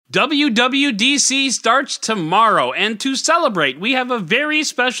WWDC starts tomorrow, and to celebrate, we have a very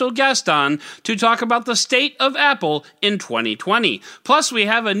special guest on to talk about the state of Apple in 2020. Plus, we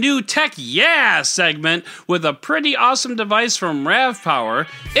have a new Tech Yeah segment with a pretty awesome device from RAVPower.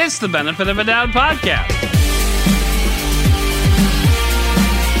 It's the Benefit of a Doubt podcast.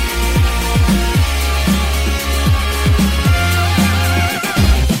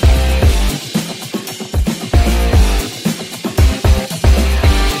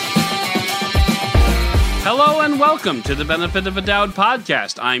 Hello and welcome to the Benefit of a Doubt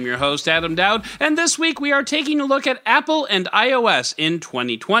podcast. I'm your host, Adam Dowd, and this week we are taking a look at Apple and iOS in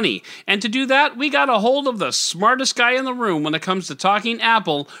 2020. And to do that, we got a hold of the smartest guy in the room when it comes to talking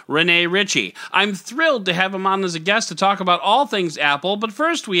Apple, Rene Ritchie. I'm thrilled to have him on as a guest to talk about all things Apple, but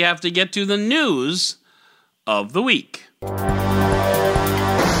first we have to get to the news of the week.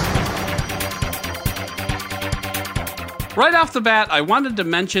 Right off the bat, I wanted to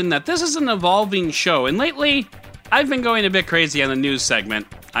mention that this is an evolving show, and lately, I've been going a bit crazy on the news segment.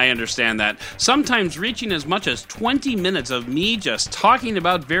 I understand that. Sometimes reaching as much as 20 minutes of me just talking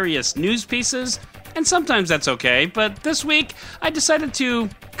about various news pieces, and sometimes that's okay, but this week, I decided to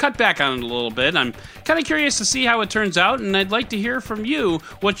cut back on it a little bit. I'm kind of curious to see how it turns out, and I'd like to hear from you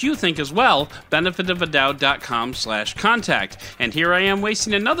what you think as well. benefitofadoubt.com/contact. And here I am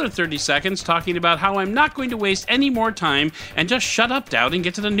wasting another 30 seconds talking about how I'm not going to waste any more time and just shut up, Dowd, and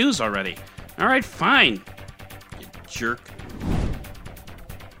get to the news already. All right, fine. You jerk.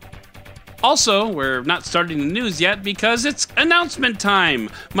 Also, we're not starting the news yet because it's announcement time!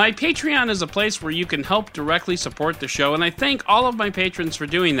 My Patreon is a place where you can help directly support the show, and I thank all of my patrons for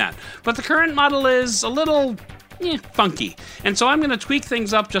doing that. But the current model is a little funky, and so I'm going to tweak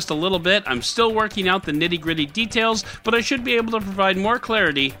things up just a little bit. I'm still working out the nitty-gritty details, but I should be able to provide more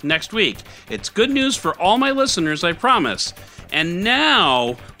clarity next week. It's good news for all my listeners, I promise. And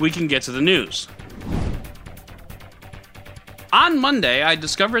now we can get to the news. On Monday, I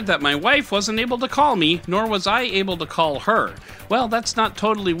discovered that my wife wasn't able to call me, nor was I able to call her. Well, that's not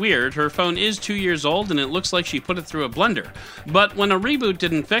totally weird. Her phone is 2 years old, and it looks like she put it through a blender. But when a reboot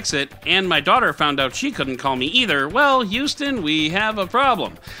didn't fix it, and my daughter found out she couldn't call me either, well, Houston, we have a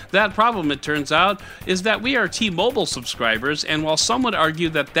problem. That problem, it turns out, is that we are T-Mobile subscribers, and while some would argue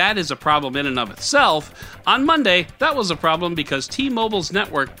that that is a problem in and of itself, on Monday, that was a problem because T-Mobile's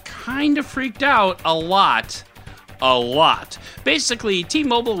network kind of freaked out a lot. Basically,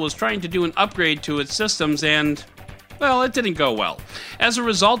 T-Mobile was trying to do an upgrade to its systems and, well, it didn't go well. As a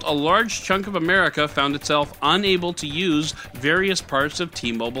result, a large chunk of America found itself unable to use various parts of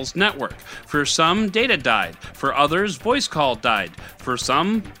T-Mobile's network. For some, data died. For others, voice call died. For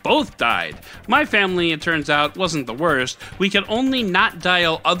some, both died. My family, it turns out, wasn't the worst. We could only not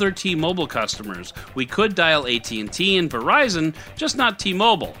dial other T-Mobile customers. We could dial AT&T and Verizon, just not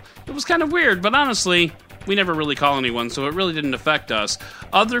T-Mobile. It was kind of weird, but honestly, we never really call anyone, so it really didn't affect us.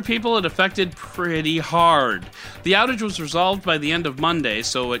 Other people it affected pretty hard. The outage was resolved by the end of Monday,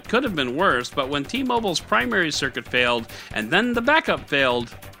 so it could have been worse, but when T-Mobile's primary circuit failed, and then the backup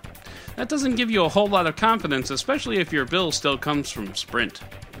failed, that doesn't give you a whole lot of confidence, especially if your bill still comes from Sprint.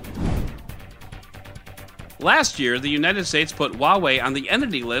 Last year, the United States put Huawei on the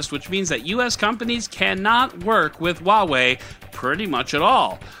Entity List, which means that U.S. companies cannot work with Huawei pretty much at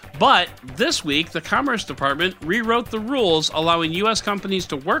all. But this week, the Commerce Department rewrote the rules allowing U.S. companies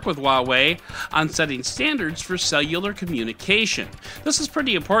to work with Huawei on setting standards for cellular communication. This is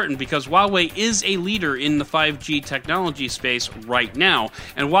pretty important because Huawei is a leader in the 5G technology space right now,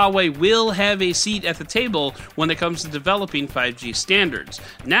 and Huawei will have a seat at the table when it comes to developing 5G standards.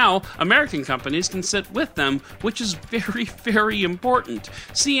 Now, American companies can sit with them, which is very, very important.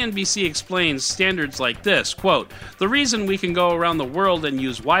 CNBC explains standards like this, quote, "The reason we can go around the world and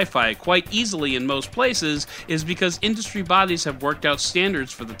use Wi-Fi quite easily in most places is because industry bodies have worked out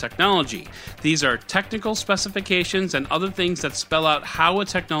standards for the technology. These are technical specifications and other things that spell out how a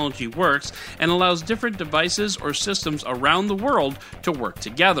technology works and allows different devices or systems around the world to work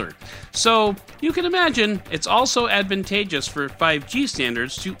together." So, you can imagine it's also advantageous for 5G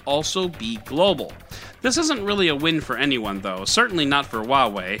standards to also be global. This isn't really a win for anyone, though, certainly not for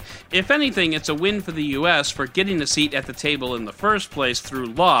Huawei. If anything, it's a win for the US for getting a seat at the table in the first place through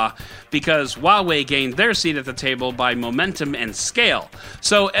law, because Huawei gained their seat at the table by momentum and scale.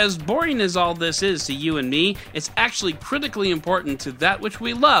 So, as boring as all this is to you and me, it's actually critically important to that which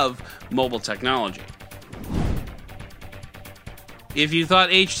we love, mobile technology. If you thought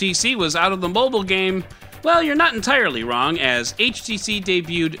HTC was out of the mobile game, Well, you're not entirely wrong, as HTC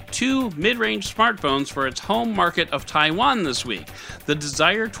debuted two mid-range smartphones for its home market of Taiwan this week. The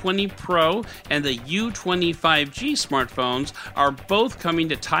Desire 20 Pro and the U20 5G smartphones are both coming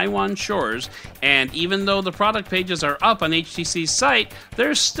to Taiwan shores, and even though the product pages are up on HTC's site,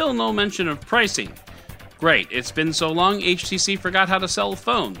 there's still no mention of pricing. Great, it's been so long, HTC forgot how to sell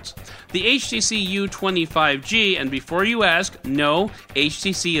phones. The HTC U20 5G, and before you ask, no,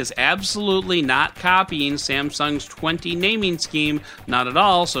 HTC is absolutely not copying Samsung's 20 naming scheme, not at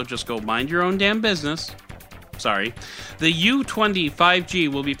all, so just go mind your own damn business. Sorry. The U20 5G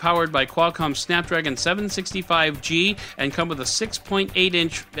will be powered by Qualcomm's Snapdragon 765G and come with a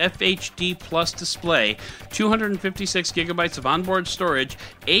 6.8-inch FHD Plus display, 256 gigabytes of onboard storage,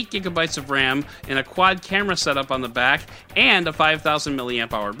 8 gigabytes of RAM, and a quad camera setup on the back, and a 5,000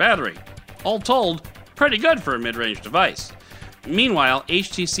 mAh battery. All told, pretty good for a mid-range device. Meanwhile,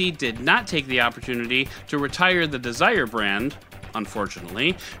 HTC did not take the opportunity to retire the Desire brand,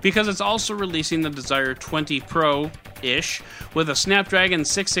 unfortunately, because it's also releasing the Desire 20 Pro-ish with a Snapdragon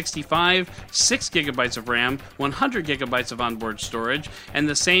 665, 6 gigabytes of RAM, 100 gigabytes of onboard storage, and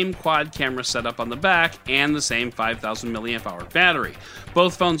the same quad camera setup on the back, and the same 5,000 mAh battery.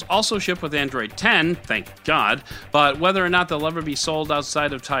 Both phones also ship with Android 10, thank God, but whether or not they'll ever be sold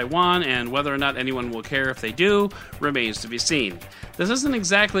outside of Taiwan, and whether or not anyone will care if they do, remains to be seen. This isn't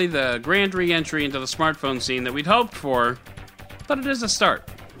exactly the grand re-entry into the smartphone scene that we'd hoped for, but it is a start.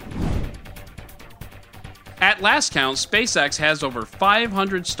 At last count, SpaceX has over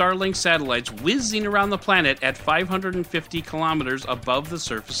 500 Starlink satellites whizzing around the planet at 550 kilometers above the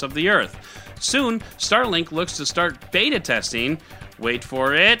surface of the Earth. Soon, Starlink looks to start beta testing, wait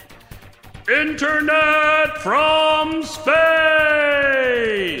for it, Internet from Space!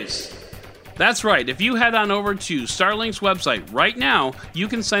 That's right, if you head on over to Starlink's website right now, you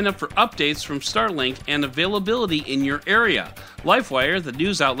can sign up for updates from Starlink and availability in your area. LifeWire, the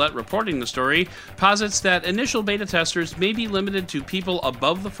news outlet reporting the story, posits that initial beta testers may be limited to people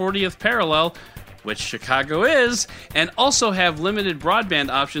above the 40th parallel, which Chicago is, and also have limited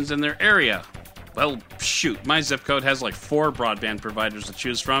broadband options in their area. Well, shoot, my zip code has like 4 broadband providers to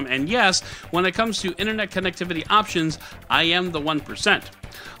choose from, and yes, when it comes to internet connectivity options, I am the 1%.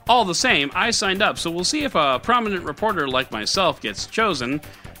 All the same, I signed up, so we'll see if a prominent reporter like myself gets chosen.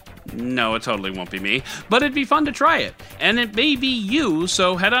 No, it totally won't be me, but it'd be fun to try it. And it may be you,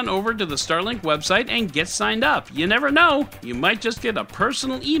 so head on over to the Starlink website and get signed up. You never know, you might just get a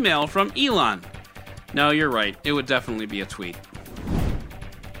personal email from Elon. No, you're right, it would definitely be a tweet.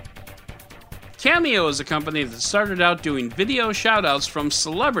 Cameo is a company that started out doing video shoutouts from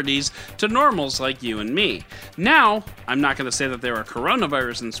celebrities to normals like you and me. Now, I'm not going to say that they are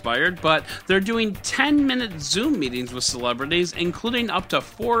coronavirus inspired, but they're doing 10-minute Zoom meetings with celebrities, including up to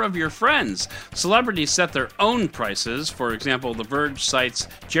 4 of your friends. Celebrities set their own prices. For example, The Verge cites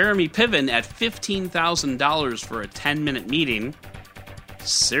Jeremy Piven at $15,000 for a 10-minute meeting.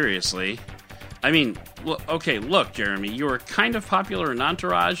 Seriously? I mean, okay, look, Jeremy, you were kind of popular in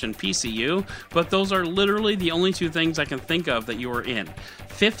Entourage and PCU, but those are literally the only 2 things I can think of that you were in.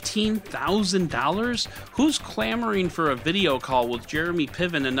 $15,000? Who's clamoring for a video call with Jeremy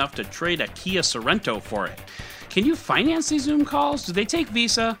Piven enough to trade a Kia Sorento for it? Can you finance these Zoom calls? Do they take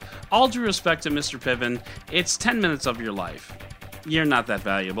Visa? All due respect to Mr. Piven, it's 10 minutes of your life. You're not that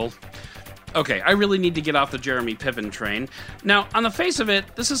valuable. Okay, I really need to get off the Jeremy Piven train. Now, on the face of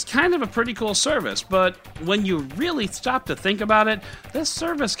it, this is kind of a pretty cool service, but when you really stop to think about it, this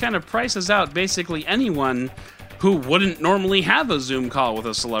service kind of prices out basically anyone who wouldn't normally have a Zoom call with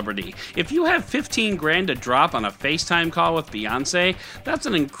a celebrity. If you have $15,000 to drop on a FaceTime call with Beyonce, that's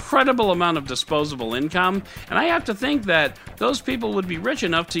an incredible amount of disposable income, and I have to think that those people would be rich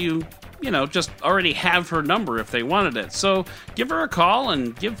enough to just already have her number if they wanted it. So give her a call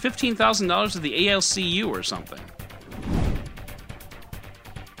and give $15,000 to the ALCU or something.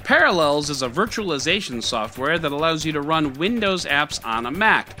 Parallels is a virtualization software that allows you to run Windows apps on a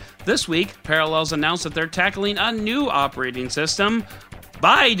Mac. This week, Parallels announced that they're tackling a new operating system,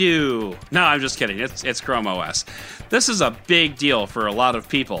 Baidu. No, I'm just kidding. It's Chrome OS. This is a big deal for a lot of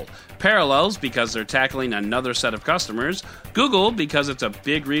people. Parallels, because they're tackling another set of customers, Google, because it's a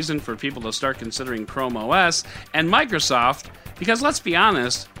big reason for people to start considering Chrome OS, and Microsoft, because let's be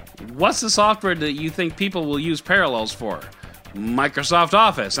honest, what's the software that you think people will use Parallels for? Microsoft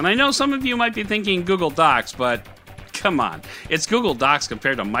Office. And I know some of you might be thinking Google Docs, but come on, it's Google Docs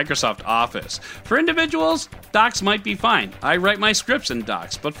compared to Microsoft Office. For individuals, Docs might be fine. I write my scripts in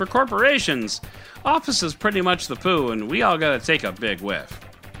Docs, but for corporations, Office is pretty much the poo, and we all gotta take a big whiff.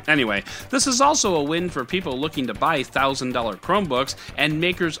 Anyway, this is also a win for people looking to buy $1,000 Chromebooks and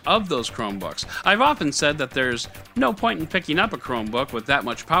makers of those Chromebooks. I've often said that there's no point in picking up a Chromebook with that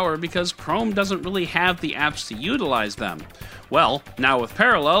much power because Chrome doesn't really have the apps to utilize them. Well, now with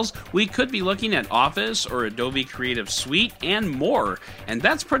Parallels, we could be looking at Office or Adobe Creative Suite and more, and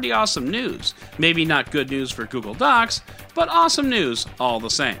that's pretty awesome news. Maybe not good news for Google Docs, but awesome news all the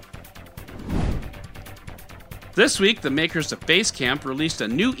same. This week, the makers of Basecamp released a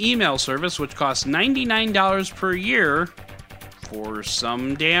new email service which costs $99 per year for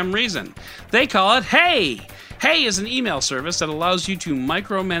some damn reason. They call it Hey! Hey is an email service that allows you to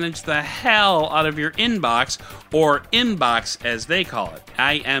micromanage the hell out of your inbox, or inbox as they call it,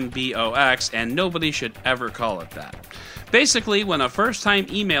 IMBOX, and nobody should ever call it that. Basically, when a first-time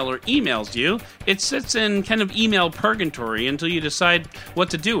emailer emails you, it sits in kind of email purgatory until you decide what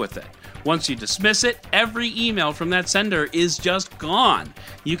to do with it. Once you dismiss it, every email from that sender is just gone.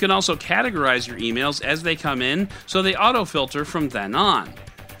 You can also categorize your emails as they come in, so they auto-filter from then on.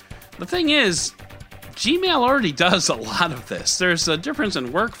 The thing is, Gmail already does a lot of this. There's a difference in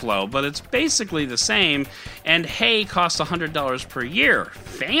workflow, but it's basically the same, and Hey costs $100 per year.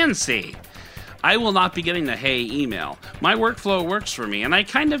 Fancy! I will not be getting the Hey email. My workflow works for me, and I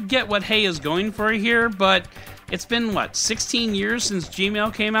kind of get what Hey is going for here, but it's been, 16 years since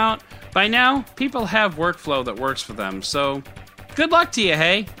Gmail came out? By now, people have workflow that works for them, so good luck to you,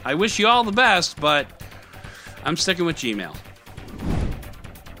 Hey. I wish you all the best, but I'm sticking with Gmail.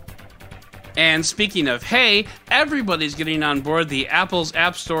 And speaking of Hey, everybody's getting on board the Apple's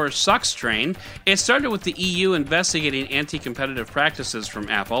App Store sucks train. It started with the EU investigating anti-competitive practices from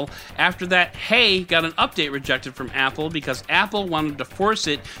Apple. After that, Hey got an update rejected from Apple because Apple wanted to force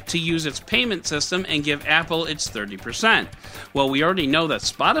it to use its payment system and give Apple its 30%. Well, we already know that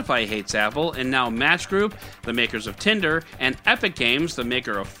Spotify hates Apple, and now Match Group, the makers of Tinder, and Epic Games, the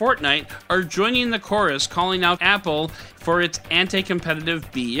maker of Fortnite, are joining the chorus calling out Apple for its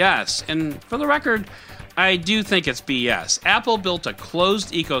anti-competitive BS. And for the record, I do think it's BS. Apple built a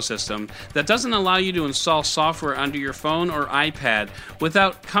closed ecosystem that doesn't allow you to install software onto your phone or iPad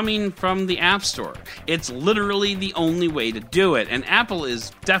without coming from the App Store. It's literally the only way to do it, and Apple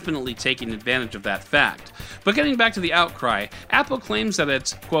is definitely taking advantage of that fact. But getting back to the outcry, Apple claims that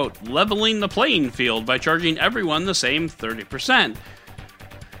it's, quote, leveling the playing field by charging everyone the same 30%.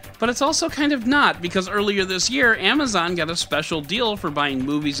 But it's also kind of not, because earlier this year, Amazon got a special deal for buying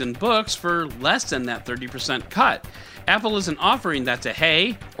movies and books for less than that 30% cut. Apple isn't offering that to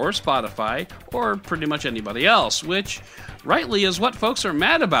Hey, or Spotify, or pretty much anybody else, which rightly is what folks are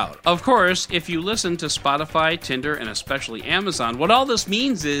mad about. Of course, if you listen to Spotify, Tinder, and especially Amazon, what all this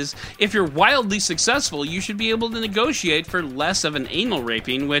means is, if you're wildly successful, you should be able to negotiate for less of an anal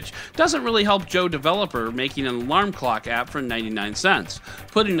raping, which doesn't really help Joe Developer making an alarm clock app for 99 cents.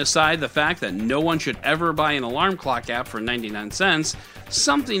 Putting aside the fact that no one should ever buy an alarm clock app for 99 cents,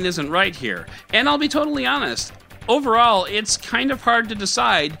 something isn't right here. And I'll be totally honest, overall, it's kind of hard to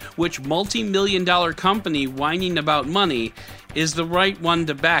decide which multi-million-dollar company whining about money is the right one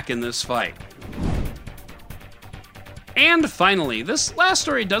to back in this fight. And finally, this last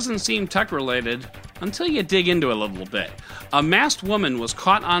story doesn't seem tech-related until you dig into it a little bit. A masked woman was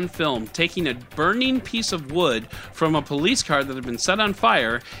caught on film taking a burning piece of wood from a police car that had been set on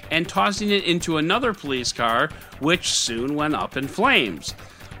fire and tossing it into another police car, which soon went up in flames.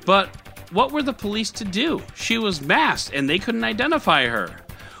 But what were the police to do? She was masked, and they couldn't identify her.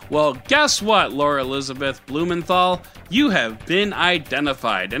 Well, guess what, Laura Elizabeth Blumenthal? You have been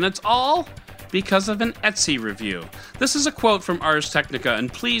identified, and it's all because of an Etsy review. This is a quote from Ars Technica,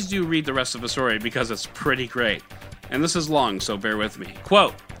 and please do read the rest of the story because it's pretty great. And this is long, so bear with me.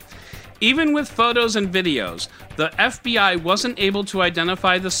 Quote, even with photos and videos, the FBI wasn't able to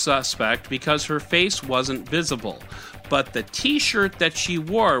identify the suspect because her face wasn't visible. But the t-shirt that she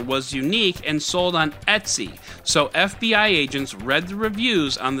wore was unique and sold on Etsy, so FBI agents read the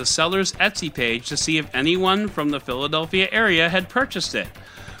reviews on the seller's Etsy page to see if anyone from the Philadelphia area had purchased it.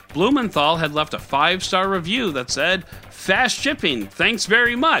 Blumenthal had left a 5-star review that said, "Fast shipping, thanks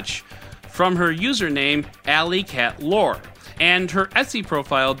very much," from her username, AlleyCatLore. And her Etsy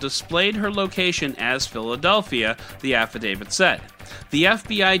profile displayed her location as Philadelphia, the affidavit said. The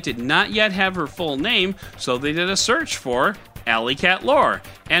FBI did not yet have her full name, so they did a search for AlleyCatLore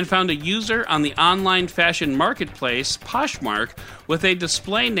and found a user on the online fashion marketplace Poshmark with a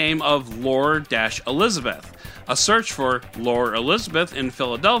display name of Lore-Elizabeth. A search for Laura Elizabeth in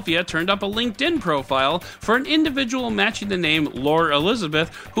Philadelphia turned up a LinkedIn profile for an individual matching the name Laura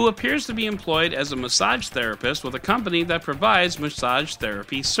Elizabeth who appears to be employed as a massage therapist with a company that provides massage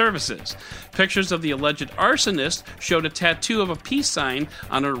therapy services. Pictures of the alleged arsonist showed a tattoo of a peace sign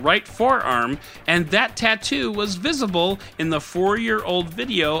on her right forearm, and that tattoo was visible in the 4-year-old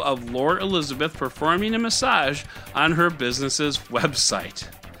video of Laura Elizabeth performing a massage on her business's website.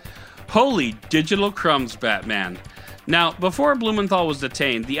 Holy digital crumbs, Batman. Now, before Blumenthal was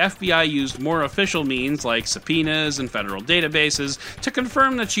detained, the FBI used more official means like subpoenas and federal databases to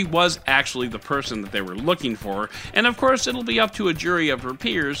confirm that she was actually the person that they were looking for, and of course it'll be up to a jury of her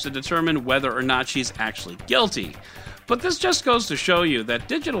peers to determine whether or not she's actually guilty. But this just goes to show you that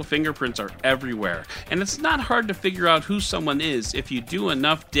digital fingerprints are everywhere, and it's not hard to figure out who someone is if you do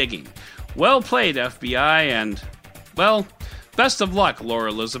enough digging. Well played, FBI, and, well, best of luck,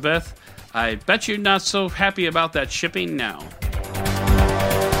 Laura Elizabeth. I bet you're not so happy about that shipping now.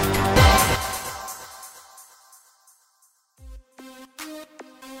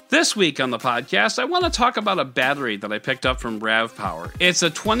 This week on the podcast, I want to talk about a battery that I picked up from RAV Power. It's a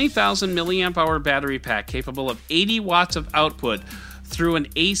 20,000 milliamp hour battery pack capable of 80 watts of output through an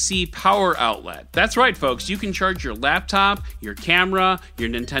AC power outlet. That's right, folks. You can charge your laptop, your camera, your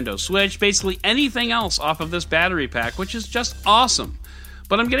Nintendo Switch, basically anything else off of this battery pack, which is just awesome.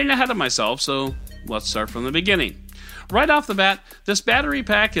 But I'm getting ahead of myself, so let's start from the beginning. Right off the bat, this battery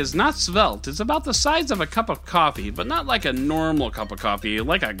pack is not svelte. It's about the size of a cup of coffee, but not like a normal cup of coffee,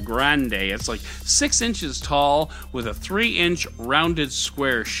 like a grande. It's like 6 inches tall with a 3-inch rounded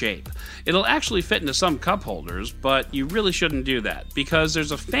square shape. It'll actually fit into some cup holders, but you really shouldn't do that because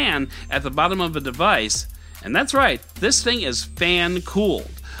there's a fan at the bottom of the device, and that's right, this thing is fan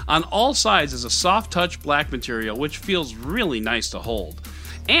cooled. On all sides is a soft touch black material which feels really nice to hold.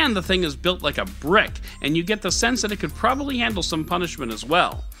 And the thing is built like a brick, and you get the sense that it could probably handle some punishment as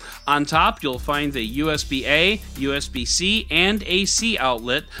well. On top, you'll find the USB-A, USB-C, and AC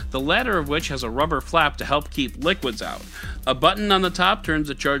outlet, the latter of which has a rubber flap to help keep liquids out. A button on the top turns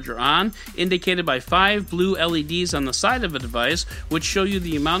the charger on, indicated by 5 blue LEDs on the side of the device, which show you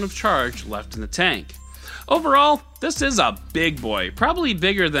the amount of charge left in the tank. Overall, this is a big boy, probably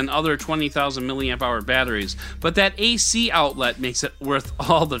bigger than other 20,000 milliamp hour batteries, but that AC outlet makes it worth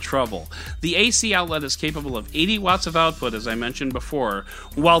all the trouble. The AC outlet is capable of 80 watts of output, as I mentioned before,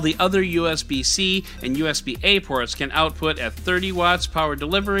 while the other USB-C and USB-A ports can output at 30 watts power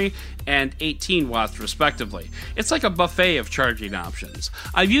delivery and 18 watts respectively. It's like a buffet of charging options.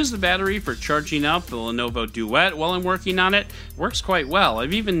 I've used the battery for charging up the Lenovo Duet while I'm working on it. It works quite well.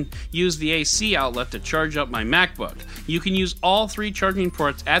 I've even used the AC outlet to charge up my MacBook. You can use all 3 charging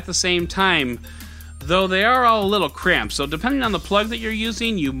ports at the same time, though they are all a little cramped, so depending on the plug that you're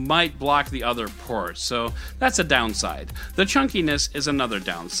using, you might block the other ports, so that's a downside. The chunkiness is another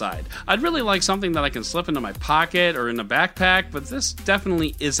downside. I'd really like something that I can slip into my pocket or in a backpack, but this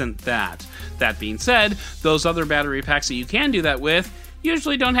definitely isn't that. That being said, those other battery packs that you can do that with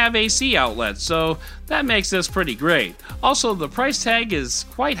usually don't have AC outlets, so that makes this pretty great. Also, the price tag is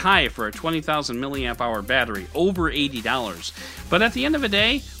quite high for a 20,000 milliamp hour battery, over $80. But at the end of the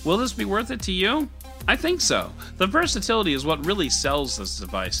day, will this be worth it to you? I think so. The versatility is what really sells this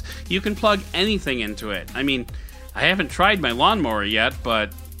device. You can plug anything into it. I mean, I haven't tried my lawnmower yet,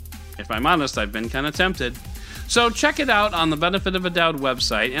 but if I'm honest, I've been kind of tempted. So check it out on the Benefit of a Doubt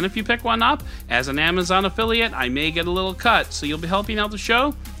website, and if you pick one up, as an Amazon affiliate, I may get a little cut, so you'll be helping out the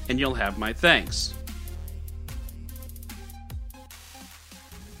show, and you'll have my thanks.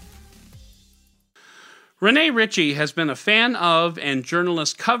 Rene Ritchie has been a fan of and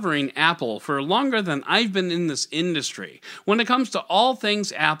journalist covering Apple for longer than I've been in this industry. When it comes to all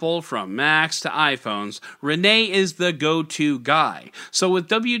things Apple, from Macs to iPhones, Rene is the go-to guy. So with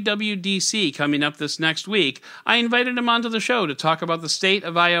WWDC coming up this next week, I invited him onto the show to talk about the state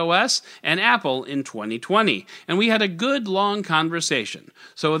of iOS and Apple in 2020. And we had a good long conversation.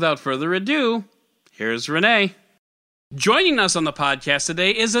 So without further ado, here's Rene. Joining us on the podcast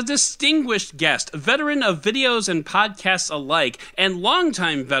today is a distinguished guest, veteran of videos and podcasts alike, and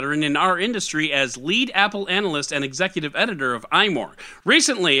longtime veteran in our industry as lead Apple analyst and executive editor of iMore.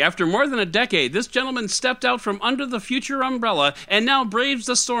 Recently, after more than a decade, this gentleman stepped out from under the Future umbrella and now braves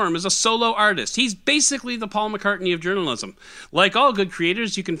the storm as a solo artist. He's basically the Paul McCartney of journalism. Like all good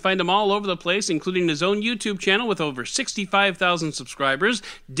creators, you can find him all over the place, including his own YouTube channel with over 65,000 subscribers,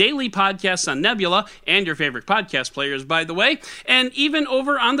 daily podcasts on Nebula, and your favorite podcast players years, by the way, and even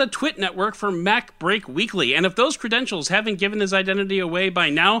over on the Twit network for Mac Break Weekly. And if those credentials haven't given his identity away by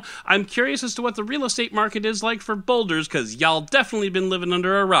now, I'm curious as to what the real estate market is like for boulders, because y'all definitely been living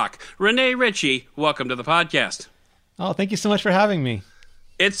under a rock. Rene Ritchie, welcome to the podcast. Oh, thank you so much for having me.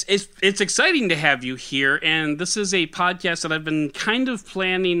 It's exciting to have you here, and this is a podcast that I've been kind of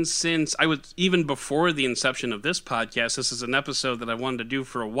planning since even before the inception of this podcast. This is an episode that I wanted to do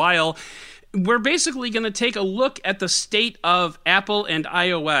for a while. We're basically going to take a look at the state of Apple and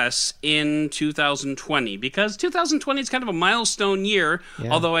iOS in 2020, because 2020 is kind of a milestone year,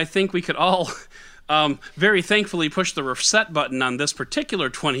 although I think we could all very thankfully push the reset button on this particular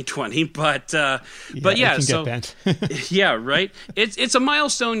 2020, but yeah, so yeah, right. It's a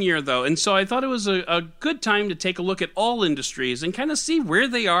milestone year though, and so I thought it was a good time to take a look at all industries and kind of see where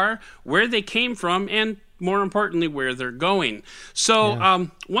they are, where they came from, and more importantly, where they're going. So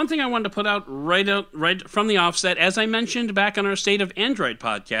one thing I wanted to put out right from the offset, as I mentioned back on our State of Android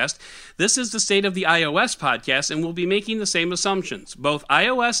podcast, this is the State of the iOS podcast, and we'll be making the same assumptions. Both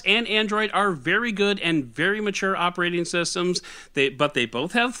iOS and Android are very good and very mature operating systems, but they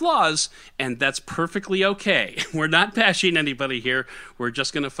both have flaws, and that's perfectly okay. We're not bashing anybody here. We're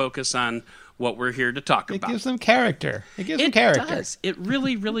just going to focus on what we're here to talk about. It gives them character. It does. It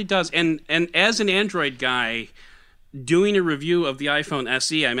really, really does. And as an Android guy doing a review of the iPhone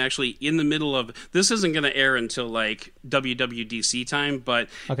SE, I'm actually in the middle of... This isn't going to air until like WWDC time, but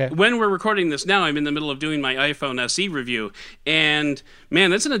when we're recording this now, I'm in the middle of doing my iPhone SE review. And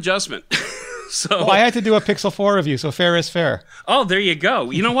man, that's an adjustment. So I had to do a Pixel 4 review, so fair is fair. Oh, there you go.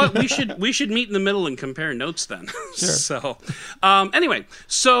 You know what? We should meet in the middle and compare notes then. Sure. So anyway,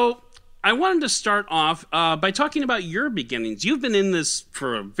 so I wanted to start off by talking about your beginnings. You've been in this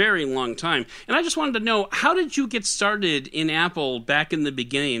for a very long time, and I just wanted to know, how did you get started in Apple back in the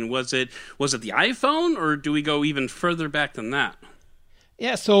beginning? Was it the iPhone, or do we go even further back than that?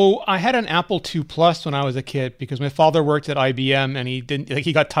 Yeah, so I had an Apple II Plus when I was a kid because my father worked at IBM, and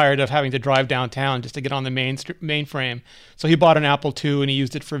he got tired of having to drive downtown just to get on the mainframe. So he bought an Apple II and he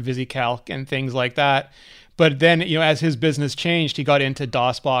used it for VisiCalc and things like that. But then, as his business changed, he got into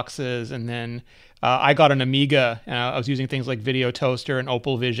DOS boxes, and then I got an Amiga. I was using things like Video Toaster and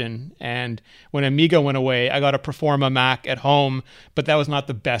Opal Vision. And when Amiga went away, I got a Performa Mac at home, but that was not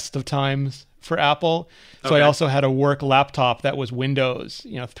the best of times for Apple. So I also had a work laptop that was Windows,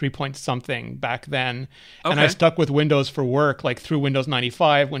 3-point-something back then. And I stuck with Windows for work, like through Windows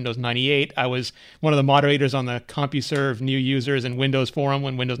 95, Windows 98. I was one of the moderators on the CompuServe new users and Windows forum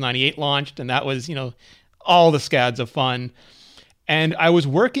when Windows 98 launched. And that was, all the scads of fun. And I was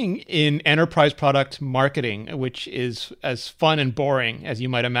working in enterprise product marketing, which is as fun and boring as you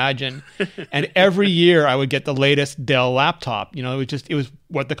might imagine. And every year I would get the latest Dell laptop. It was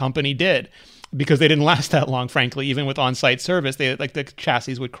what the company did, because they didn't last that long, frankly. Even with on-site service, the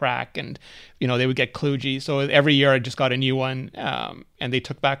chassis would crack, and they would get kludgy. So every year I just got a new one, and they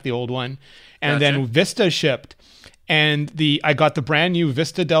took back the old one. And then Vista shipped. And I got the brand new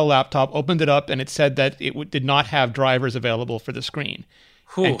Vista Dell laptop, opened it up, and it said that it did not have drivers available for the screen.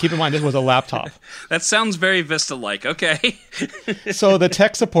 Ooh. And keep in mind, this was a laptop. That sounds very Vista-like. Okay. So the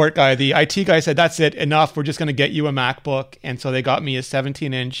tech support guy, the IT guy, said, "That's it, enough. We're just going to get you a MacBook." And so they got me a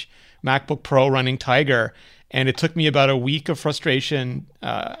 17-inch MacBook Pro running Tiger. And it took me about a week of frustration.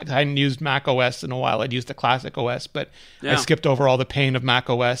 I hadn't used Mac OS in a while. I'd used the classic OS, but I skipped over all the pain of Mac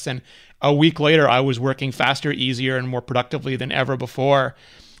OS. And a week later, I was working faster, easier, and more productively than ever before.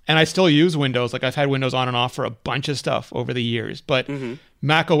 And I still use Windows. Like, I've had Windows on and off for a bunch of stuff over the years. But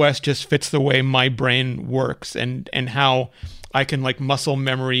Mac OS just fits the way my brain works and how I can, muscle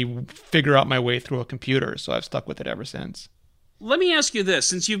memory, figure out my way through a computer. So I've stuck with it ever since. Let me ask you this: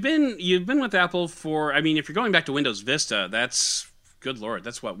 since you've been with Apple for, if you're going back to Windows Vista, that's, good Lord,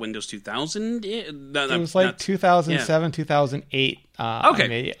 that's what, Windows 2000? It was 2007, 2008.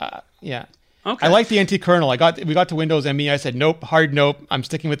 Okay. Yeah. Okay. I like the NT kernel. We got to Windows ME. I said, nope, hard nope. I'm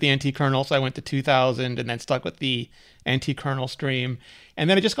sticking with the NT kernel. So I went to 2000 and then stuck with the NT kernel stream. And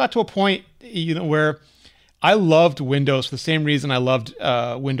then it just got to a point, where I loved Windows for the same reason I loved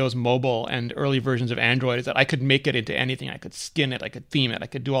Windows Mobile and early versions of Android, is that I could make it into anything. I could skin it. I could theme it. I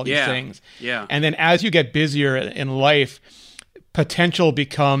could do all these things. Yeah. And then as you get busier in life, potential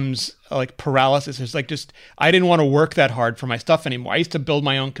becomes like paralysis. It's like, I didn't want to work that hard for my stuff anymore. I used to build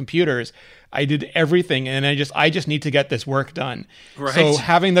my own computers. I did everything, and I just need to get this work done. Right. So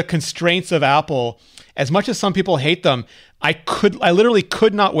having the constraints of Apple, as much as some people hate them, I literally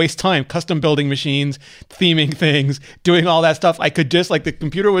could not waste time custom building machines, theming things, doing all that stuff. I could just, the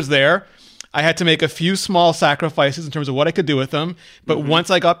computer was there. I had to make a few small sacrifices in terms of what I could do with them. But once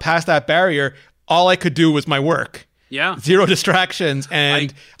I got past that barrier, all I could do was my work. Yeah. Zero distractions,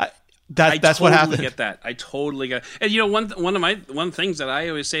 and that's what happened. I get that. I totally get. And one of the things that I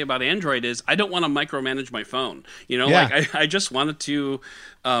always say about Android is I don't want to micromanage my phone. Like I just want it to,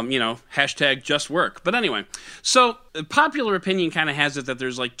 hashtag just work. But anyway, so popular opinion kind of has it that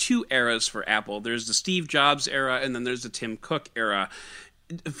there's like two eras for Apple. There's the Steve Jobs era, and then there's the Tim Cook era.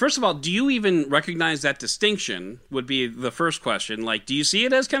 First of all, do you even recognize that distinction would be the first question. Like, do you see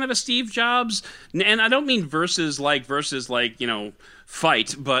it as kind of a Steve Jobs? And I don't mean versus like,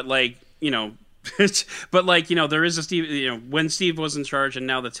 fight, but like, but like, there is a Steve, when Steve was in charge and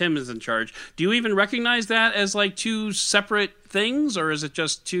now the Tim is in charge. Do you even recognize that as like two separate things, or is it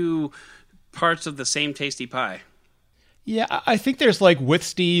just two parts of the same tasty pie? Yeah, I think there's like with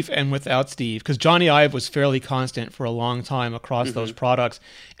Steve and without Steve, because Johnny Ive was fairly constant for a long time across those products.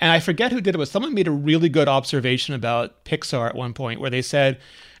 And I forget who did it, but someone made a really good observation about Pixar at one point where they said,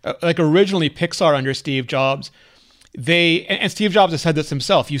 like originally Pixar under Steve Jobs, and Steve Jobs has said this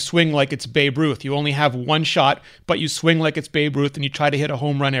himself, you swing like it's Babe Ruth. You only have one shot, but you swing like it's Babe Ruth and you try to hit a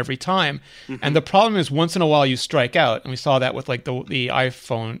home run every time. And the problem is once in a while you strike out. And we saw that with like the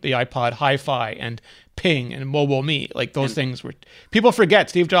iPhone, the iPod Hi-Fi and Ping and Mobile Me. Like those things were, people forget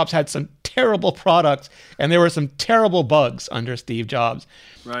Steve Jobs had some terrible products and there were some terrible bugs under Steve Jobs.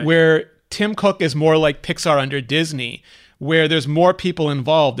 Right. Where Tim Cook is more like Pixar under Disney, where there's more people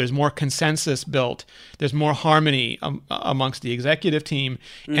involved, there's more consensus built, there's more harmony amongst the executive team,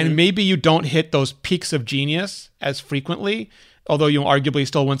 and maybe you don't hit those peaks of genius as frequently, although you arguably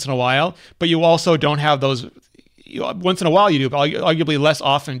still once in a while, but you also don't have those, once in a while you do, but arguably less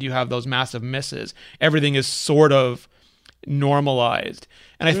often do you have those massive misses. Everything is sort of normalized.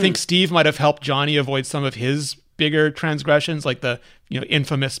 And I think Steve might have helped Johnny avoid some of his bigger transgressions, like the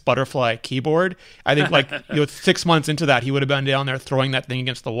infamous butterfly keyboard. I think 6 months into that, he would have been down there throwing that thing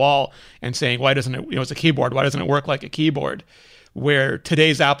against the wall and saying, why doesn't it, it's a keyboard, why doesn't it work like a keyboard? Where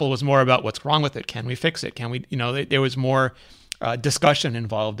today's Apple was more about what's wrong with it, can we fix it, can we, there was more discussion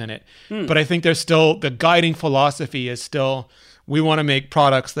involved in it. But I think there's still, the guiding philosophy is still, we want to make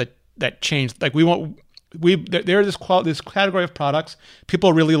products that change. Like there's this category of products,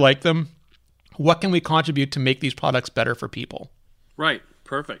 people really like them. What can we contribute to make these products better for people? Right.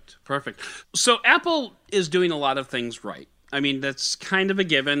 Perfect. So Apple is doing a lot of things right. I mean, that's kind of a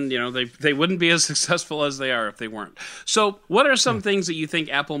given. They wouldn't be as successful as they are if they weren't. So what are some things that you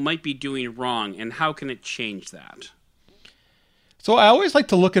think Apple might be doing wrong, and how can it change that? So I always like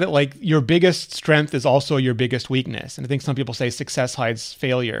to look at it like your biggest strength is also your biggest weakness. And I think some people say success hides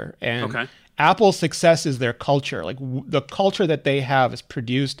failure. And Apple's success is their culture. Like the culture that they have has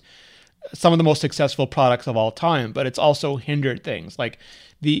produced some of the most successful products of all time, but it's also hindered things. Like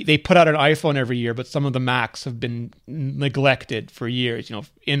they put out an iPhone every year, but some of the Macs have been neglected for years,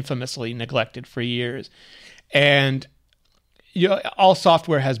 infamously neglected for years. And all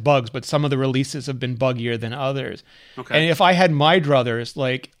software has bugs, but some of the releases have been buggier than others. And if I had my druthers,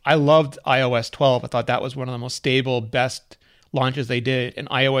 like I loved iOS 12. I thought that was one of the most stable, best launches they did. And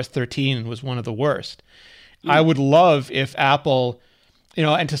iOS 13 was one of the worst. I would love if Apple,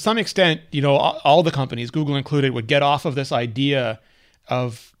 and to some extent, all the companies, Google included, would get off of this idea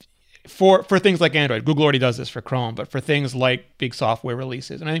of, for things like Android, Google already does this for Chrome, but for things like big software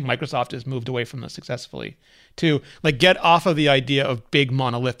releases, and I think Microsoft has moved away from this successfully too, like get off of the idea of big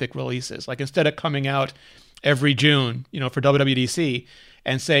monolithic releases. Like instead of coming out every June, for WWDC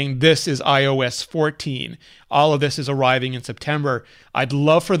and saying this is iOS 14, all of this is arriving in September, I'd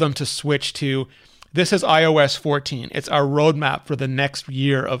love for them to switch to, this is iOS 14. It's our roadmap for the next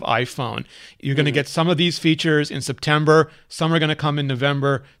year of iPhone. You're going to get some of these features in September. Some are going to come in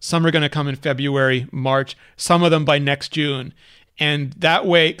November. Some are going to come in February, March. Some of them by next June. And that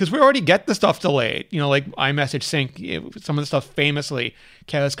way, because we already get the stuff delayed, like iMessage Sync, some of the stuff famously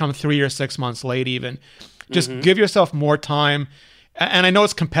has come 3 or 6 months late even. Just give yourself more time. And I know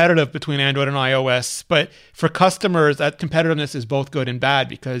it's competitive between Android and iOS, but for customers, that competitiveness is both good and bad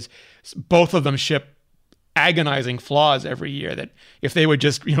because both of them ship agonizing flaws every year that if they would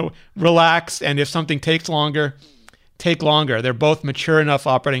just, relax, and if something takes longer, take longer. They're both mature enough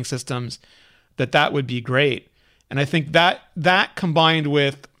operating systems that would be great. And I think that combined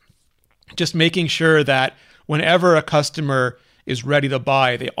with just making sure that whenever a customer is ready to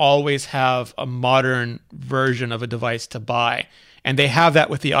buy, they always have a modern version of a device to buy. And they have that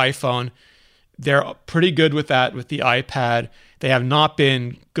with the iPhone. They're pretty good with that with the iPad. They have not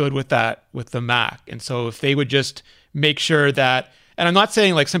been good with that with the Mac. And so if they would just make sure that, and I'm not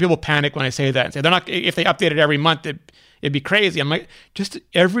saying like some people panic when I say that and say they're not, if they update it every month, it'd be crazy. I'm like, just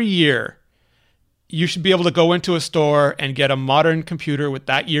every year, you should be able to go into a store and get a modern computer with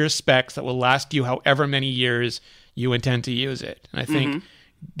that year's specs that will last you however many years you intend to use it. And I think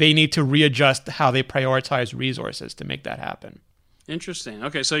they need to readjust how they prioritize resources to make that happen. Interesting.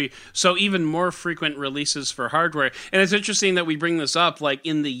 Okay, so even more frequent releases for hardware, and it's interesting that we bring this up like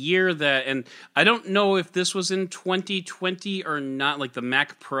in the year that, and I don't know if this was in 2020 or not, like the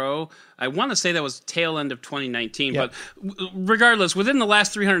Mac Pro. I want to say that was tail end of 2019, Yep. but regardless, within the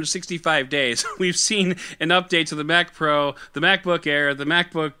last 365 days, we've seen an update to the Mac Pro, the MacBook Air, the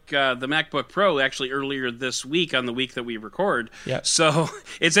MacBook Pro. Actually, earlier this week, on the week that we record. Yep. So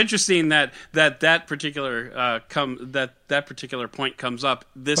it's interesting that particular that particular point comes up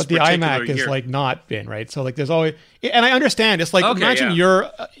this But the particular iMac year. is like not been, right? So like there's always, and I understand, it's like, Okay, imagine yeah.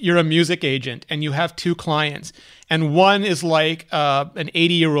 you're a music agent and you have two clients, and one is like an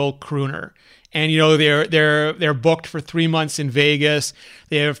 80-year-old crooner, and you know they're booked for 3 months in Vegas,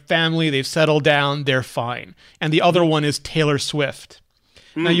 they have family, they've settled down, they're fine, and the other one is Taylor Swift.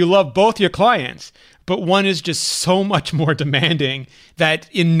 Now you love both your clients, but one is just so much more demanding that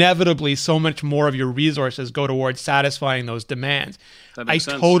inevitably so much more of your resources go towards satisfying those demands. That I makes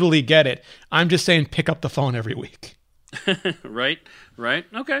sense. totally get it. I'm just saying pick up the phone every week. Right.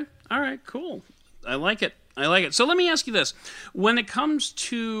 Okay. All right. Cool. I like it. So let me ask you this: when it comes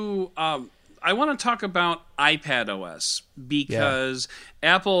to, I want to talk about iPad OS because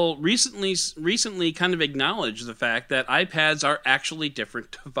Apple recently kind of acknowledged the fact that iPads are actually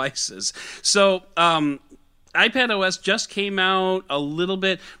different devices. So iPad OS just came out a little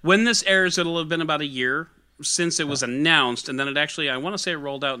bit. When this airs, it'll have been about a year since it was announced, and then it actually, I want to say it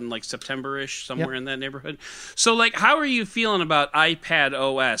rolled out in like September-ish, somewhere in that neighborhood. So like, how are you feeling about iPad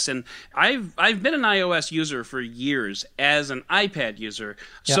OS? And I've been an iOS user for years as an iPad user.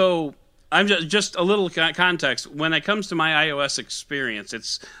 Yep. So I'm just a little context. When it comes to my iOS experience,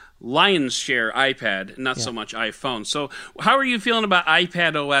 it's lion's share iPad, not so much iPhone. So how are you feeling about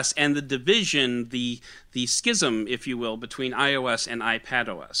iPad OS and the division, the schism, if you will, between iOS and iPad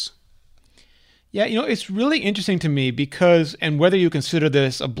OS? Yeah, you know, it's really interesting to me because, and whether you consider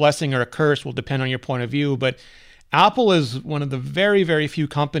this a blessing or a curse will depend on your point of view, but Apple is one of the very, very few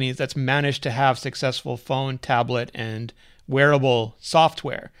companies that's managed to have successful phone, tablet, and wearable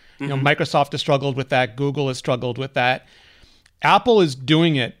software. You know, Microsoft has struggled with that. Google has struggled with that. Apple is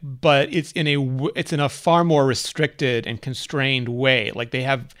doing it, but it's in a far more restricted and constrained way. Like they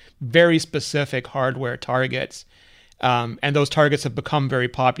have very specific hardware targets, and those targets have become very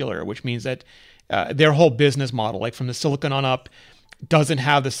popular, which means that their whole business model, like from the silicon on up, doesn't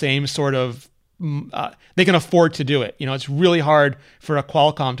have the same sort of. They can afford to do it. You know, it's really hard for a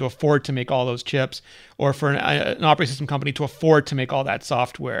Qualcomm to afford to make all those chips, or for an operating system company to afford to make all that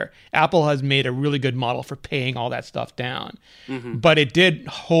software. Apple has made a really good model for paying all that stuff down, but it did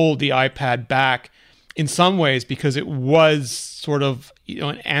hold the iPad back in some ways because it was sort of, you know,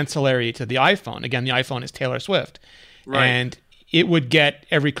 an ancillary to the iPhone. Again, the iPhone is Taylor Swift, and it would get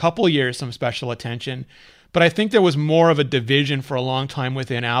every couple of years some special attention. But I think there was more of a division for a long time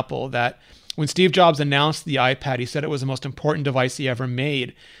within Apple that. When Steve Jobs announced the iPad, he said it was the most important device he ever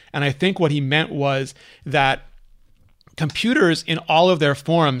made. And I think what he meant was that computers in all of their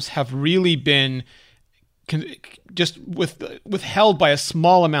forms have really been just withheld by a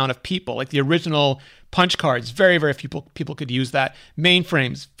small amount of people. Like the original punch cards, very, very few people could use that.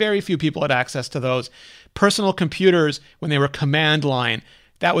 Mainframes, very few people had access to those. Personal computers, when they were command line,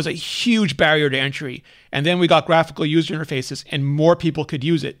 that was a huge barrier to entry. And then we got graphical user interfaces and more people could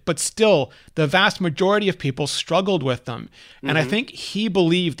use it. But still, the vast majority of people struggled with them. And I think he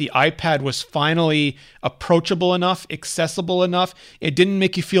believed the iPad was finally approachable enough, accessible enough. It didn't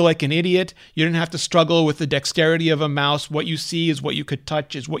make you feel like an idiot. You didn't have to struggle with the dexterity of a mouse. What you see is what you could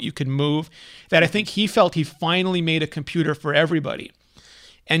touch, is what you could move. That I think he felt he finally made a computer for everybody.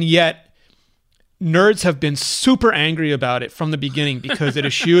 And yet, nerds have been super angry about it from the beginning because it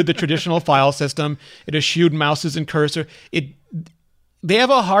eschewed the traditional file system. It eschewed mouses and cursor. They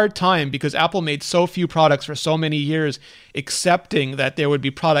have a hard time because Apple made so few products for so many years, accepting that there would be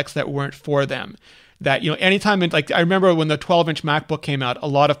products that weren't for them. That, you know, anytime, like I remember when the 12-inch MacBook came out, a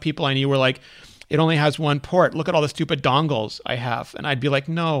lot of people I knew were like, it only has one port. Look at all the stupid dongles I have. And I'd be like,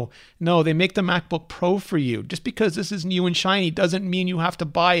 no, they make the MacBook Pro for you. Just because this is new and shiny doesn't mean you have to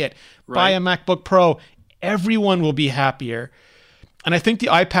buy it. Right. Buy a MacBook Pro. Everyone will be happier. And I think the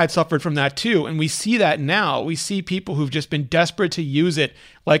iPad suffered from that too. And we see that now. We see people who've just been desperate to use it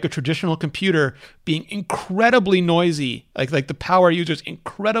like a traditional computer being incredibly noisy, like the power users,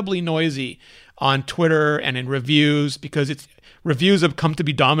 incredibly noisy on Twitter and in reviews, because reviews have come to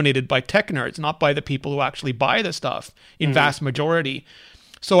be dominated by tech nerds, not by the people who actually buy the stuff in vast majority.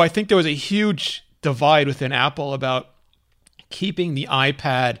 So I think there was a huge divide within Apple about keeping the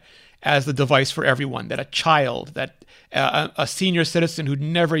iPad as the device for everyone, that a child, that a senior citizen who'd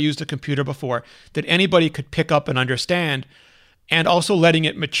never used a computer before, that anybody could pick up and understand, and also letting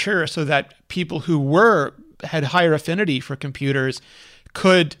it mature so that people who had higher affinity for computers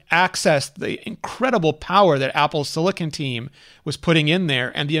could access the incredible power that Apple's Silicon team was putting in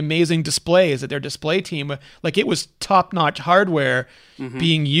there, and the amazing displays that their display team, like, it was top-notch hardware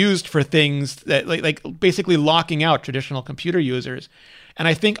being used for things that like basically locking out traditional computer users. And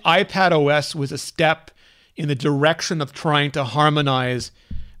I think iPad OS was a step in the direction of trying to harmonize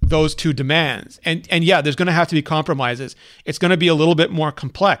those two demands. And yeah, there's going to have to be compromises. It's going to be a little bit more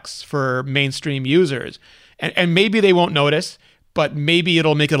complex for mainstream users. And maybe they won't notice, but maybe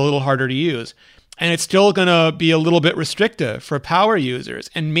it'll make it a little harder to use. And it's still going to be a little bit restrictive for power users.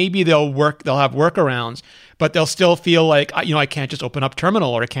 And maybe they'll have workarounds, but they'll still feel like, I can't just open up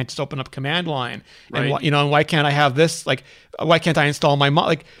Terminal, or I can't just open up Command Line. Right. And why can't I have this? Like, why can't I install my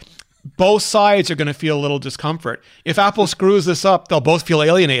both sides are going to feel a little discomfort. If Apple screws this up, they'll both feel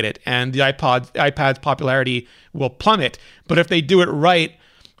alienated, and the iPad's popularity will plummet. But if they do it right,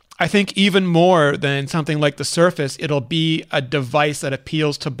 I think even more than something like the Surface, it'll be a device that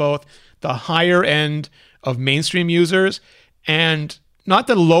appeals to both the higher end of mainstream users and not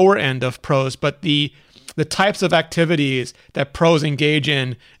the lower end of pros, but the types of activities that pros engage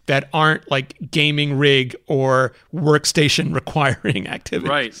in that aren't like gaming rig or workstation requiring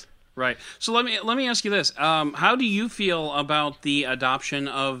activities. Right. So let me ask you this: how do you feel about the adoption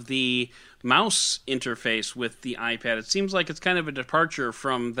of the mouse interface with the iPad? It seems like it's kind of a departure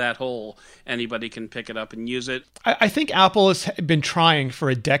from that whole anybody can pick it up and use it. I think Apple has been trying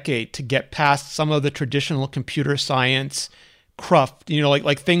for a decade to get past some of the traditional computer science cruft,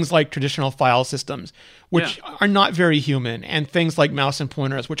 like things like traditional file systems, which are not very human, and things like mouse and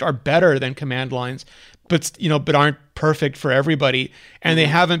pointers, which are better than command lines, but aren't perfect for everybody, and they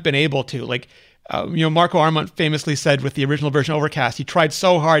haven't been able to. Marco Arment famously said with the original version of Overcast, he tried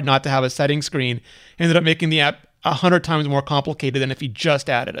so hard not to have a setting screen, ended up making the app 100 times more complicated than if he just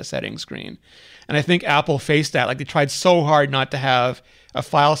added a setting screen. And I think Apple faced that. They tried so hard not to have a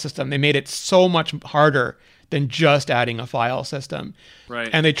file system. They made it so much harder than just adding a file system. Right.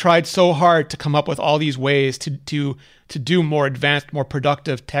 And they tried so hard to come up with all these ways to do more advanced, more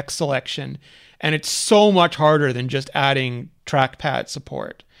productive text selection. And it's so much harder than just adding trackpad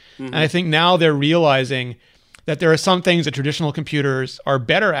support. And I think now they're realizing that there are some things that traditional computers are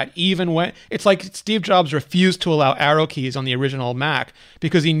better at, even when it's like Steve Jobs refused to allow arrow keys on the original Mac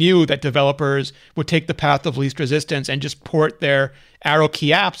because he knew that developers would take the path of least resistance and just port their arrow key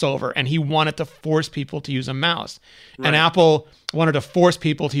apps over. And he wanted to force people to use a mouse. Right. And Apple wanted to force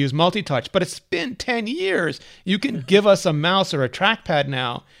people to use multi-touch. But it's been 10 years. You can give us a mouse or a trackpad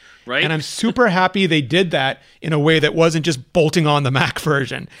now. Right. And I'm super happy they did that in a way that wasn't just bolting on the Mac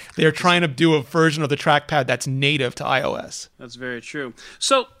version. They're trying to do a version of the trackpad that's native to iOS. That's very true.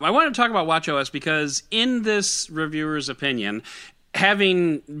 So I want to talk about watchOS because in this reviewer's opinion,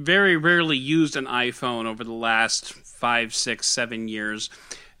 having very rarely used an iPhone over the last 5, 6, 7 years,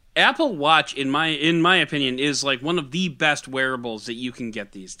 Apple Watch, in my opinion, is like one of the best wearables that you can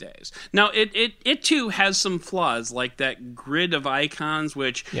get these days. Now, it too has some flaws, like that grid of icons,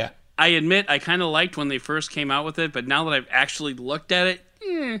 which I admit I kind of liked when they first came out with it, but now that I've actually looked at it,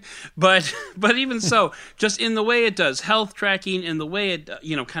 But even so, just in the way it does health tracking, in the way it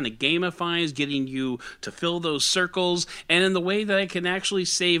kind of gamifies getting you to fill those circles, and in the way that it can actually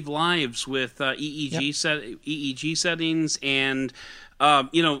save lives with EEG settings, and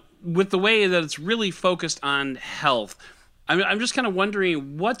with the way that it's really focused on health. I'm just kind of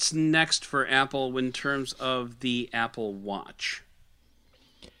wondering what's next for Apple in terms of the Apple Watch.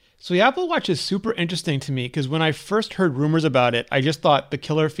 So the Apple Watch is super interesting to me because when I first heard rumors about it, I just thought the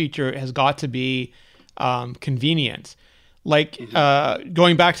killer feature has got to be convenience.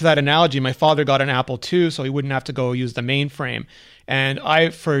 Going back to that analogy, my father got an Apple II so he wouldn't have to go use the mainframe. And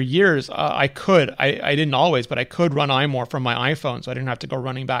for years, I didn't always, but I could run iMore from my iPhone, so I didn't have to go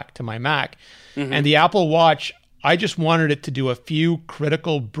running back to my Mac. Mm-hmm. And the Apple Watch, I just wanted it to do a few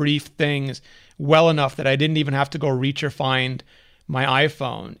critical, brief things well enough that I didn't even have to go reach or find my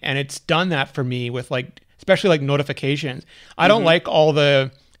iPhone. And it's done that for me with especially notifications. I don't like all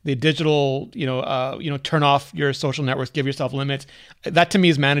the digital, turn off your social networks, give yourself limits. That to me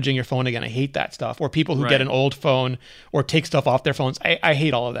is managing your phone again. I hate that stuff. Or people who get an old phone or take stuff off their phones. I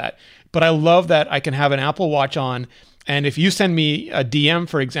hate all of that. But I love that I can have an Apple Watch on, and if you send me a DM,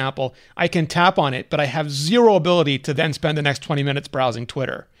 for example, I can tap on it, but I have zero ability to then spend the next 20 minutes browsing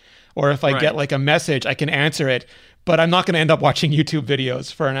Twitter. Or if I get a message, I can answer it, but I'm not going to end up watching YouTube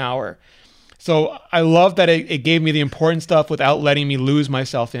videos for an hour. So I love that it gave me the important stuff without letting me lose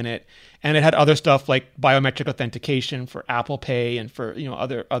myself in it. And it had other stuff like biometric authentication for Apple Pay and for,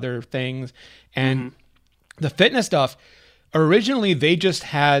 other things. And the fitness stuff, originally they just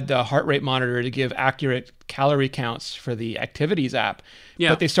had the heart rate monitor to give accurate calorie counts for the Activities app. Yeah.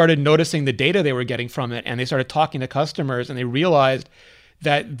 But they started noticing the data they were getting from it, and they started talking to customers, and they realized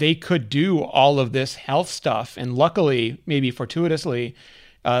that they could do all of this health stuff. And luckily, maybe fortuitously,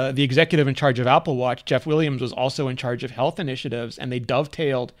 the executive in charge of Apple Watch, Jeff Williams, was also in charge of health initiatives, and they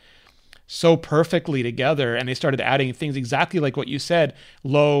dovetailed so perfectly together. And they started adding things exactly like what you said: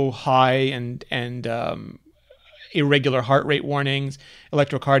 low, high, and irregular heart rate warnings,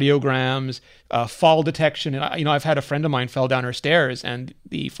 electrocardiograms, fall detection. And I've had a friend of mine fell down her stairs, and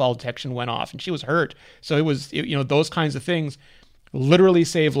the fall detection went off, and she was hurt. So it was, those kinds of things literally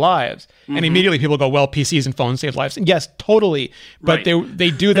save lives. And immediately people go, well, PCs and phones save lives. And yes, totally. But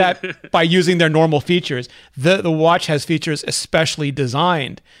they do that by using their normal features. The watch has features especially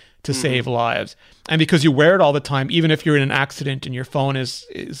designed to save lives. And because you wear it all the time, even if you're in an accident and your phone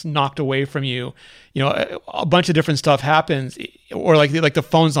is knocked away from you, a bunch of different stuff happens, or like the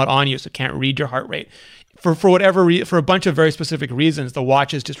phone's not on you, so it can't read your heart rate. For whatever for a bunch of very specific reasons, the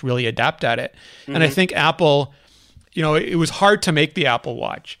watches just really adapt at it. And I think Apple, it was hard to make the Apple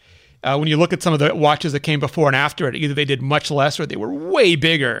Watch. When you look at some of the watches that came before and after it, either they did much less or they were way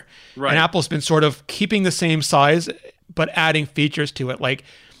bigger. Right. And Apple's been sort of keeping the same size, but adding features to it. Like,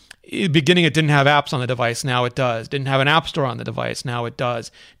 in the beginning, it didn't have apps on the device. Now it does. Didn't have an app store on the device. Now it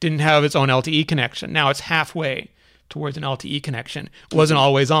does. Didn't have its own LTE connection. Now it's halfway towards an LTE connection. Wasn't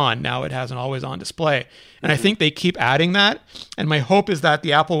always on. Now it has an always on display. And I think they keep adding that. And my hope is that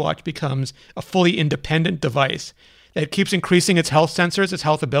the Apple Watch becomes a fully independent device that keeps increasing its health sensors, its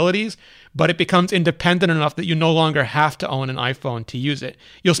health abilities, but it becomes independent enough that you no longer have to own an iPhone to use it.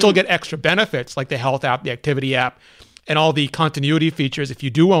 You'll still get extra benefits like the health app, the activity app, and all the continuity features if you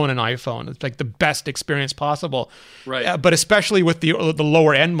do own an iPhone. It's like the best experience possible. Right. But especially with the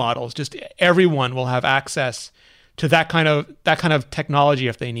lower end models, just everyone will have access to that kind of technology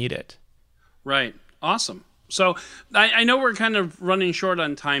if they need it. Right. Awesome. So I know we're kind of running short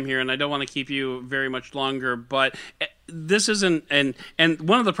on time here, and I don't want to keep you very much longer, but this isn't, and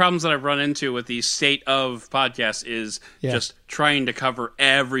one of the problems that I've run into with the state of podcasts is just trying to cover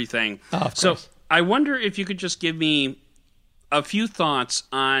everything. Of course. I wonder if you could just give me a few thoughts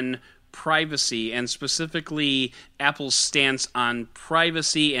on privacy, and specifically Apple's stance on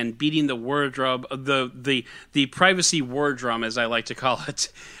privacy and beating the wardrobe, the privacy war drum, as I like to call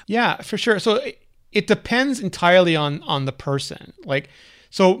it. Yeah, for sure. So it depends entirely on the person. Like,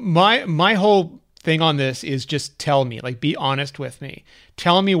 so my whole thing on this is just tell me, like, be honest with me.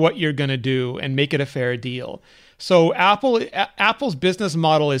 Tell me what you're going to do and make it a fair deal. So Apple's business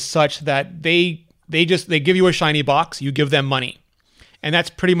model is such that they give you a shiny box, you give them money. And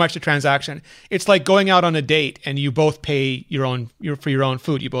that's pretty much the transaction. It's like going out on a date and you both pay for your own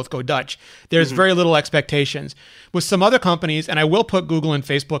food. You both go Dutch. There's very little expectations. With some other companies, and I will put Google and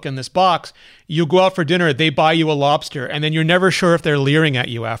Facebook in this box, you go out for dinner, they buy you a lobster, and then you're never sure if they're leering at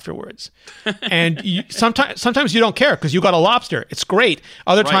you afterwards. And sometimes you don't care because you got a lobster. It's great.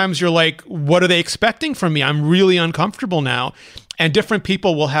 Other times you're like, what are they expecting from me? I'm really uncomfortable now. And different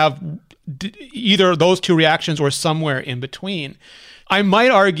people will have either those two reactions or somewhere in between. I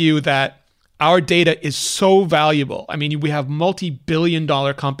might argue that our data is so valuable. I mean, we have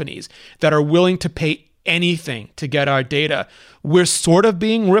multi-billion-dollar companies that are willing to pay anything to get our data. We're sort of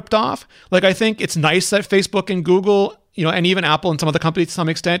being ripped off. Like, I think it's nice that Facebook and Google, and even Apple and some other companies to some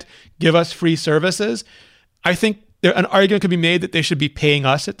extent give us free services. I think an argument could be made that they should be paying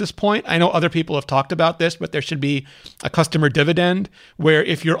us at this point. I know other people have talked about this, but there should be a customer dividend where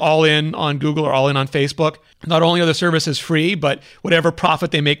if you're all in on Google or all in on Facebook, not only are the services free, but whatever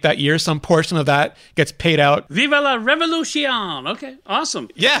profit they make that year, some portion of that gets paid out. Viva la revolution! Okay, awesome.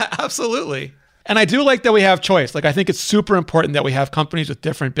 Yeah, absolutely. And I do like that we have choice. Like, I think it's super important that we have companies with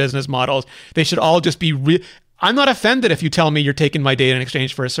different business models. They should all just be I'm not offended if you tell me you're taking my data in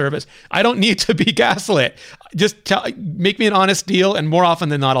exchange for a service. I don't need to be gaslit. Just make me an honest deal, and more often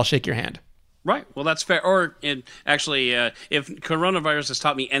than not, I'll shake your hand. Right. Well, that's fair. Or actually, if coronavirus has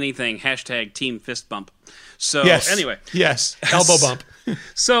taught me anything, hashtag team fist bump. So anyway. Yes. Elbow bump.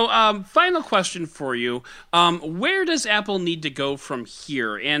 So final question for you. Where does Apple need to go from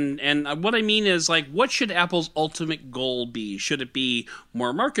here? And what I mean is, like, what should Apple's ultimate goal be? Should it be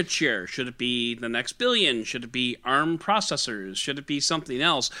more market share? Should it be the next billion? Should it be ARM processors? Should it be something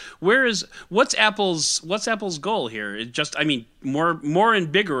else? What's Apple's goal here? It just, I mean, more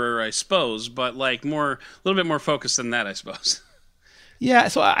and bigger, I suppose, but like a little bit more focused than that, I suppose. Yeah,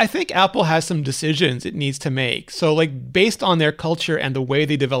 so I think Apple has some decisions it needs to make. So like based on their culture and the way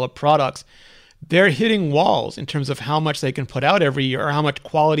they develop products, they're hitting walls in terms of how much they can put out every year or how much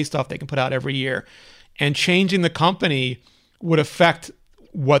quality stuff they can put out every year. And changing the company would affect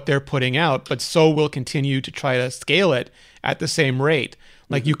what they're putting out, but so will continue to try to scale it at the same rate.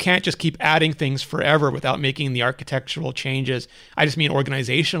 Like you can't just keep adding things forever without making the architectural changes. I just mean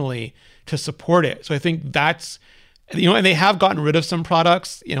organizationally to support it. So I think that's, and they have gotten rid of some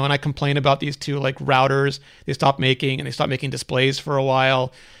products, and I complain about these two, like routers, they stopped making displays for a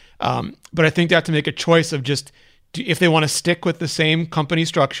while. But I think they have to make a choice of just, if they want to stick with the same company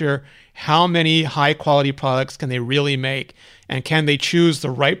structure, how many high quality products can they really make? And can they choose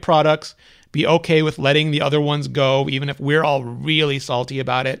the right products, be okay with letting the other ones go, even if we're all really salty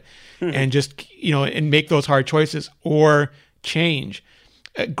about it, and just, and make those hard choices, or change.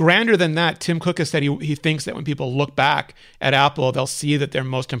 Grander than that, Tim Cook has said he thinks that when people look back at Apple, they'll see that their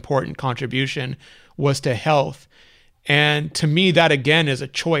most important contribution was to health. And to me, that again is a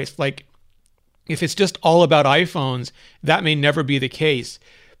choice. Like, if it's just all about iPhones, that may never be the case.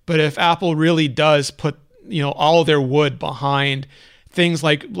 But if Apple really does put, all their wood behind things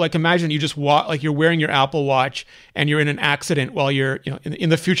like imagine you just walk, like you're wearing your Apple Watch and you're in an accident while you're, in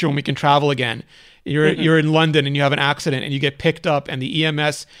the future when we can travel again, you're in London and you have an accident and you get picked up and the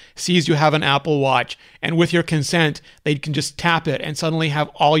EMS sees you have an Apple Watch, and with your consent, they can just tap it and suddenly have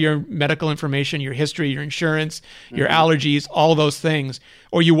all your medical information, your history, your insurance, your allergies, all those things.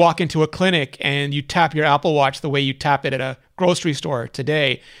 Or you walk into a clinic and you tap your Apple Watch the way you tap it at a grocery store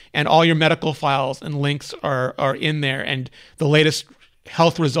today, and all your medical files and links are in there, and the latest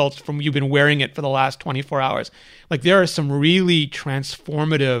health results from you've been wearing it for the last 24 hours. Like, there are some really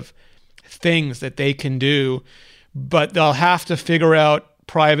transformative things that they can do, but they'll have to figure out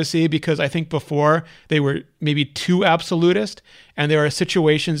privacy, because I think before they were maybe too absolutist, and there are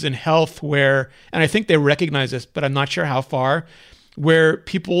situations in health where, and I think they recognize this, but I'm not sure how far, where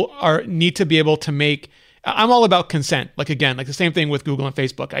people need to be able to make, I'm all about consent. Like, again, like the same thing with Google and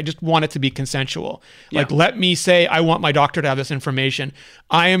Facebook. I just want it to be consensual. Like, let me say, I want my doctor to have this information.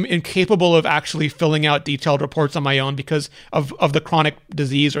 I am incapable of actually filling out detailed reports on my own because of the chronic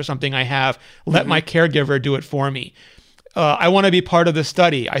disease or something I have. Let my caregiver do it for me. I want to be part of the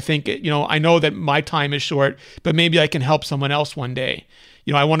study. I think, I know that my time is short, but maybe I can help someone else one day.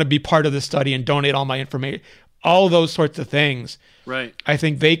 I want to be part of the study and donate all my information. All those sorts of things. Right. I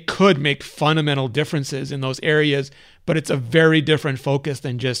think they could make fundamental differences in those areas, but it's a very different focus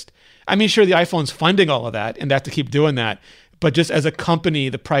than just, sure, the iPhone's funding all of that and they have to keep doing that. But just as a company,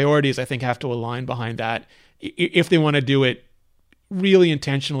 the priorities, I think, have to align behind that if they want to do it really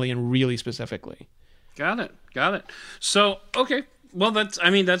intentionally and really specifically. Got it. So, okay. Well, that's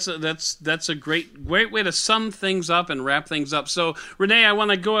a great way to sum things up and wrap things up. So, Rene, I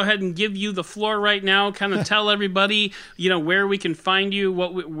want to go ahead and give you the floor right now. Kind of tell everybody, where we can find you,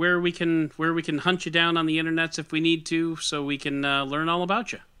 where we can hunt you down on the internets if we need to, so we can learn all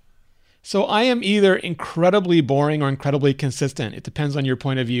about you. So, I am either incredibly boring or incredibly consistent. It depends on your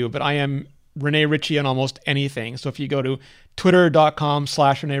point of view, but I am Rene Ritchie on almost anything. So, if you go to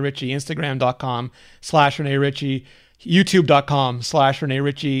twitter.com/Rene Ritchie, Instagram.com/Rene Ritchie, YouTube.com/Rene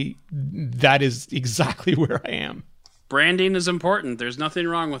Ritchie, that is exactly where I am. Branding is important. There's nothing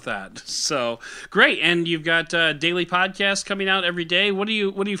wrong with that. So great, and you've got daily podcasts coming out every day. What are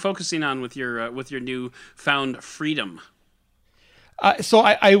you focusing on with your new found freedom? So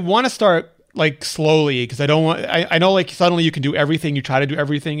I want to start like slowly, because I don't want. I know like suddenly you can do everything. You try to do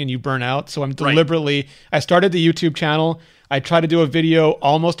everything and you burn out. So I'm deliberately. I started the YouTube channel. I try to do a video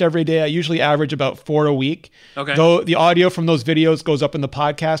almost every day. I usually average about 4 a week. Okay. Though the audio from those videos goes up in the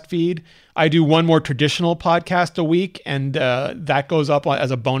podcast feed. I do one more traditional podcast a week, and that goes up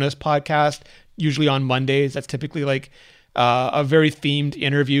as a bonus podcast, usually on Mondays. That's typically like a very themed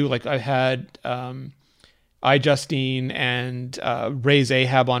interview. Like I had iJustine and Ray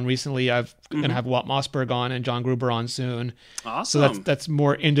Zahab on recently. I'm going to have Walt Mossberg on and John Gruber on soon. Awesome. So that's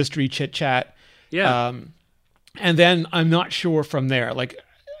more industry chit chat. Yeah. And then I'm not sure from there. Like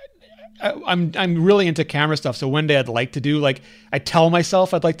I'm really into camera stuff. So one day I'd like to do, like, I tell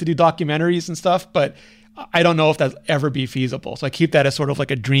myself I'd like to do documentaries and stuff, but I don't know if that'll ever be feasible. So I keep that as sort of like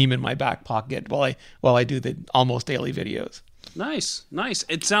a dream in my back pocket while I do the almost daily videos. Nice.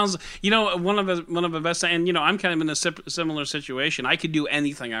 It sounds, one of the best, and I'm kind of in a similar situation. I could do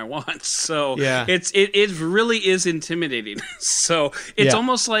anything I want, so yeah. It really is intimidating. So it's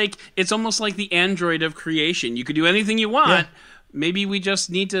almost like the Android of creation. You could do anything you want. Yeah. Maybe we just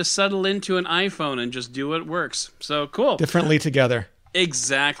need to settle into an iPhone and just do what works. So cool. Differently together.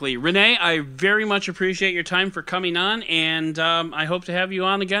 Exactly. Renee, I very much appreciate your time for coming on, and I hope to have you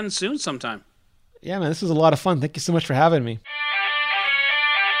on again soon sometime. Yeah, man, this was a lot of fun. Thank you so much for having me.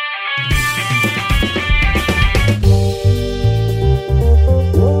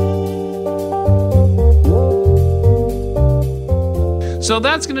 So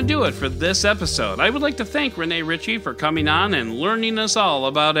that's going to do it for this episode. I would like to thank Renee Ritchie for coming on and learning us all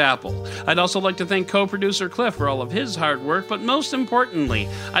about Apple. I'd also like to thank co-producer Cliff for all of his hard work, but most importantly,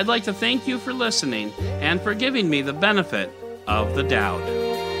 I'd like to thank you for listening and for giving me the benefit of the doubt.